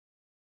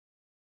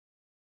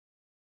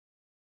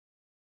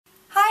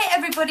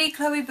everybody,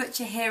 Chloë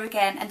Butcher here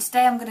again, and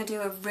today I'm going to do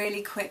a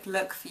really quick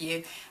look for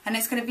you, and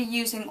it's going to be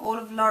using all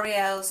of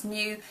L'Oreal's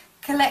new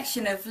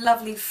collection of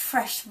lovely,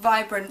 fresh,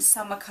 vibrant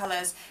summer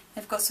colours.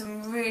 They've got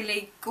some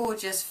really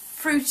gorgeous,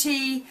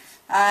 fruity,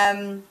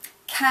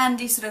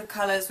 candy sort of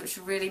colours which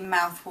are really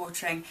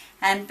mouth-watering,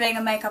 and being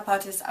a makeup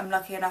artist I'm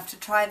lucky enough to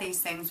try these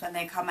things when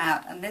they come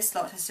out, and this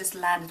lot has just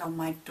landed on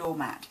my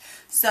doormat.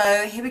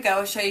 So here we go,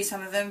 I'll show you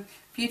some of them.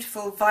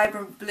 Beautiful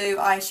vibrant blue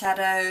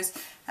eyeshadows,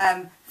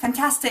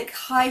 fantastic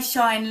high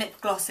shine lip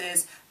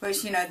glosses,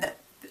 which, you know, the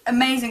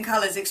amazing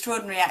colours,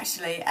 extraordinary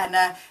actually, and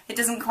it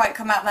doesn't quite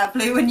come out that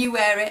blue when you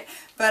wear it,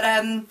 but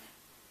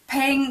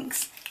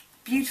pinks,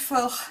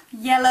 beautiful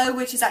yellow,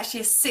 which is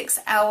actually a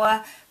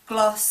 6-hour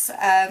gloss,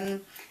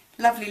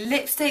 lovely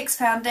lipsticks,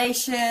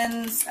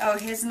 foundations. Oh,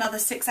 here's another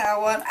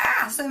 6-hour one.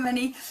 So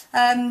many.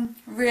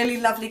 Really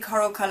lovely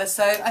coral colours.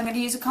 So I'm going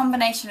to use a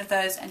combination of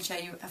those and show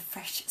you a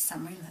fresh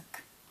summery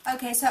look.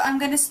 Okay, so I'm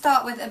going to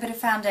start with a bit of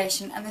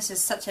foundation, and this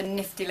is such a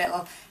nifty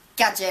little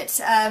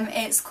gadget.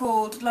 It's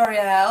called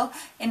L'Oreal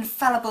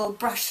Infallible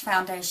Brush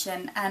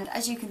Foundation, and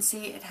as you can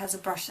see it has a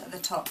brush at the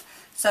top.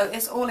 So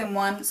it's all in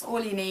one, it's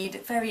all you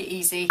need, very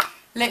easy.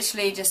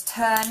 Literally just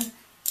turn,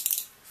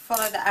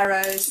 follow the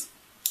arrows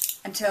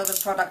until the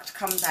product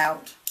comes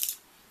out.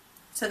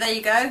 So there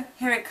you go,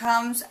 here it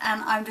comes,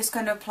 and I'm just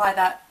going to apply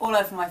that all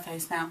over my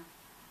face now.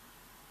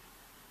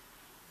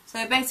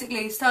 So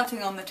basically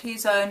starting on the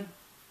T-zone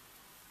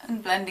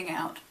and blending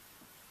out.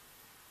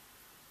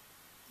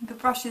 The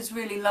brush is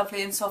really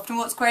lovely and soft, and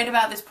what's great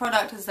about this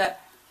product is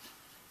that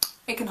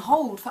it can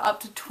hold for up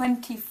to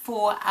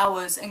 24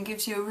 hours and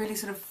gives you a really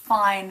sort of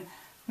fine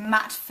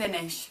matte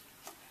finish.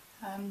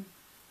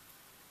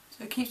 So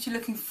it keeps you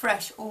looking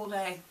fresh all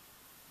day.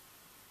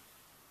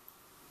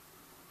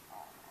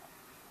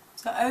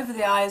 So over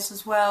the eyes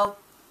as well,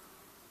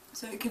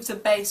 so it gives a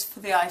base for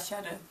the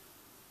eyeshadow.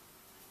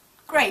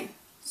 Great,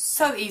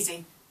 so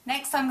easy.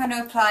 Next I'm going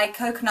to apply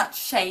Coconut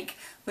Shake,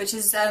 which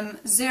is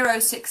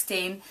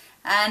 016,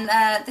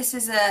 and this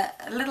is a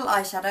little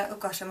eyeshadow. Oh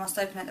gosh, I must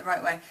open it the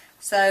right way.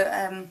 So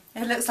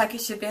it looks like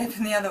it should be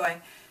open the other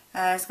way.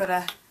 It's got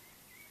a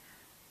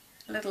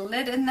little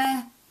lid in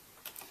there,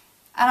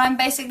 and I'm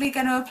basically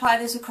going to apply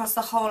this across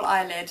the whole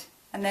eyelid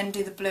and then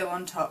do the blue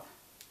on top.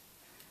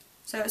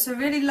 So it's a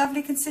really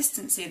lovely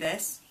consistency,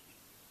 this.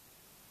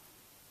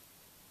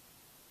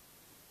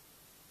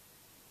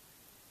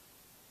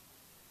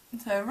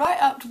 So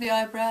right up to the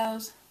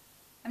eyebrows.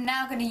 I'm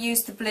now going to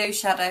use the blue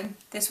shadow,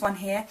 this one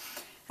here,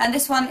 and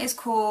this one is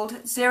called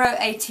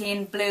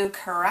 018 Blue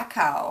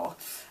Curacao.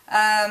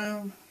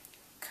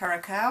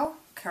 Curacao?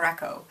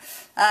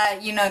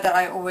 You know that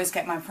I always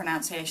get my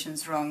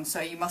pronunciations wrong,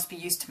 so you must be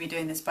used to me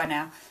doing this by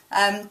now.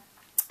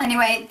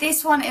 Anyway,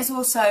 this one is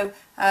also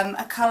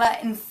a colour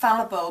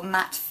infallible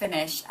matte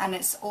finish, and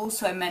it's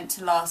also meant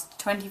to last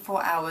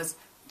 24 hours,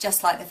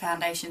 just like the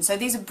foundation. So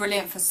these are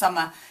brilliant for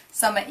summer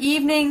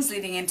evenings,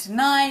 leading into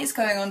nights,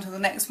 going on to the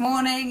next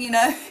morning, you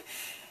know.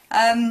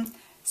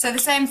 So the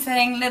same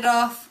thing, lid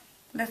off,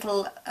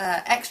 little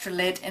extra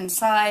lid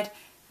inside,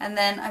 and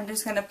then I'm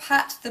just going to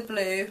pat the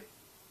blue.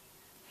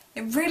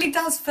 It really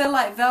does feel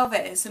like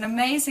velvet, it's an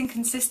amazing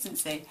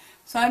consistency.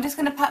 So I'm just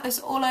going to pat this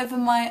all over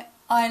my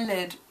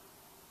eyelid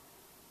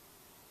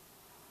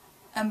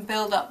and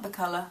build up the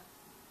colour.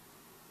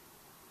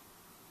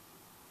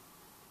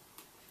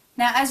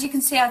 Now, as you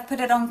can see, I've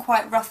put it on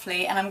quite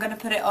roughly, and I'm going to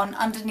put it on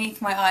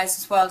underneath my eyes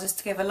as well, just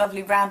to give a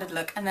lovely rounded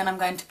look, and then I'm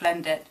going to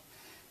blend it.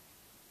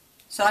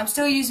 So I'm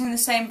still using the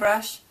same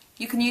brush.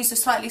 You can use a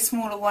slightly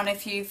smaller one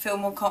if you feel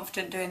more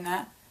confident doing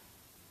that.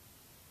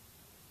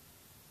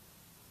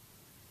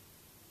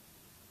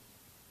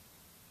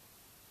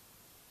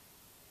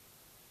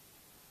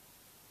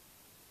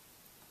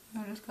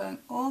 I'm just going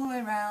all the way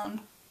around.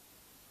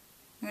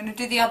 I'm going to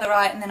do the other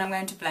eye, and then I'm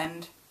going to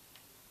blend.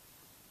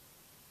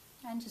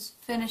 And just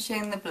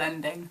finishing the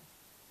blending.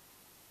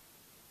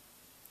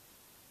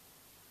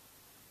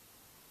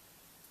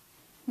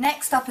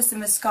 Next up is the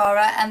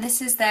mascara, and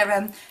this is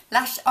their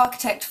Lash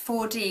Architect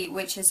 4D,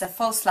 which is a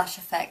false lash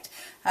effect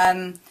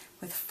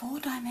with 4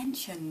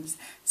 dimensions.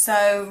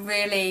 So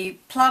really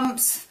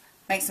plumps,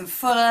 makes them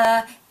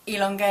fuller,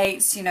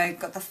 elongates, you know,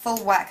 got the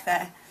full whack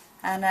there.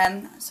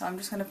 And so I'm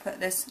just going to put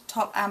this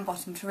top and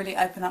bottom to really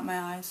open up my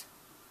eyes.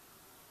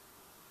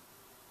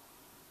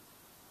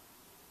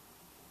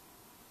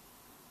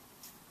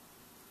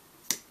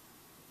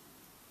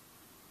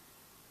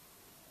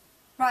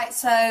 Right,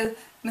 so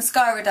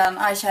mascara done,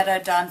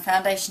 eyeshadow done,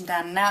 foundation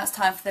done. Now it's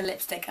time for the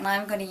lipstick, and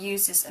I'm going to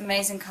use this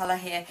amazing colour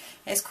here.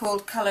 It's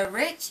called Colour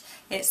Rich.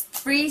 It's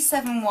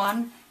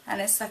 371,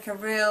 and it's like a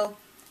real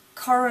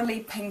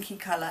corally pinky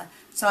colour.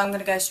 So I'm going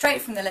to go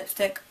straight from the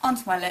lipstick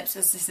onto my lips,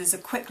 as this is a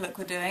quick look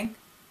we're doing.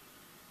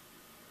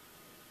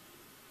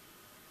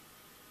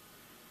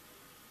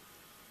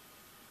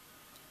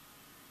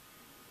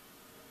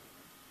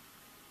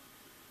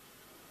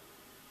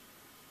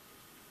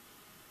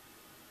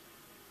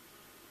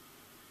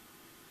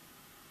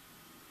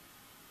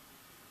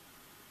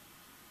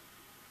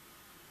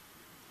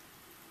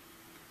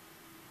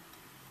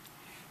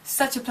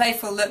 such a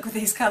playful look with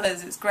these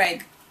colours, it's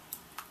great.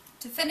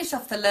 To finish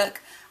off the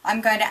look,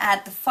 I'm going to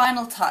add the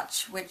final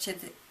touch, which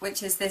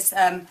is this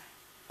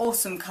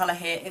awesome colour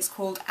here. It's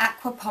called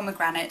Aqua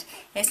Pomegranate.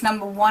 It's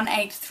number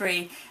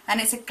 183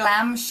 and it's a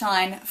glam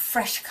shine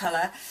fresh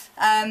colour.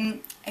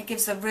 It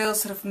gives a real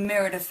sort of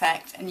mirrored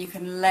effect, and you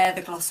can layer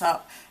the gloss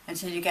up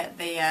until you get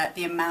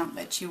the amount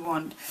that you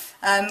want.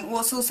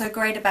 What's also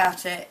great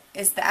about it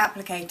is the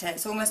applicator.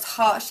 It's almost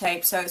heart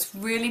shaped, so it's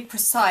really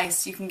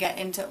precise. You can get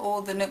into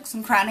all the nooks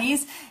and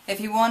crannies if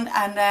you want,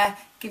 and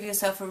give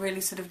yourself a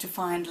really sort of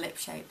defined lip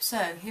shape. So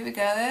here we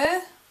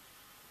go.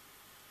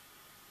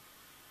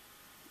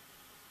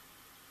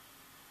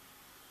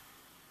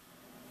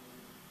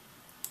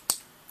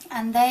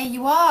 And there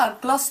you are,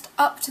 glossed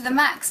up to the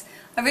max.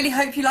 I really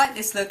hope you like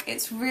this look.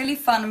 It's really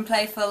fun and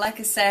playful, like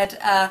I said,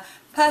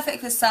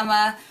 perfect for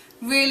summer,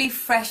 really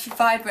fresh,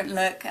 vibrant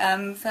look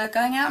for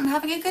going out and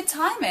having a good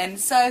time in.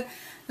 So,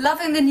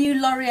 loving the new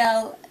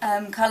L'Oreal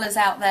colours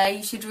out there.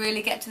 You should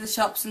really get to the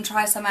shops and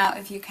try some out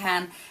if you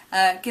can.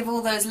 Give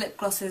all those lip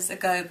glosses a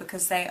go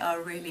because they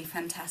are really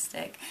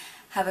fantastic.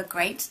 Have a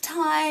great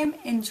time,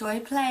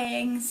 enjoy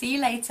playing, see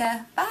you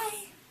later,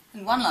 bye!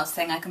 And one last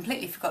thing I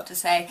completely forgot to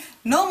say,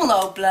 normal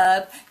old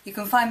blurb, you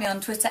can find me on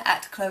Twitter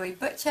at Chloë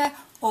Butcher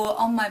or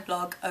on my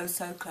blog Oh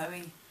So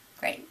Chloe.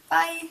 Great,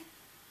 bye!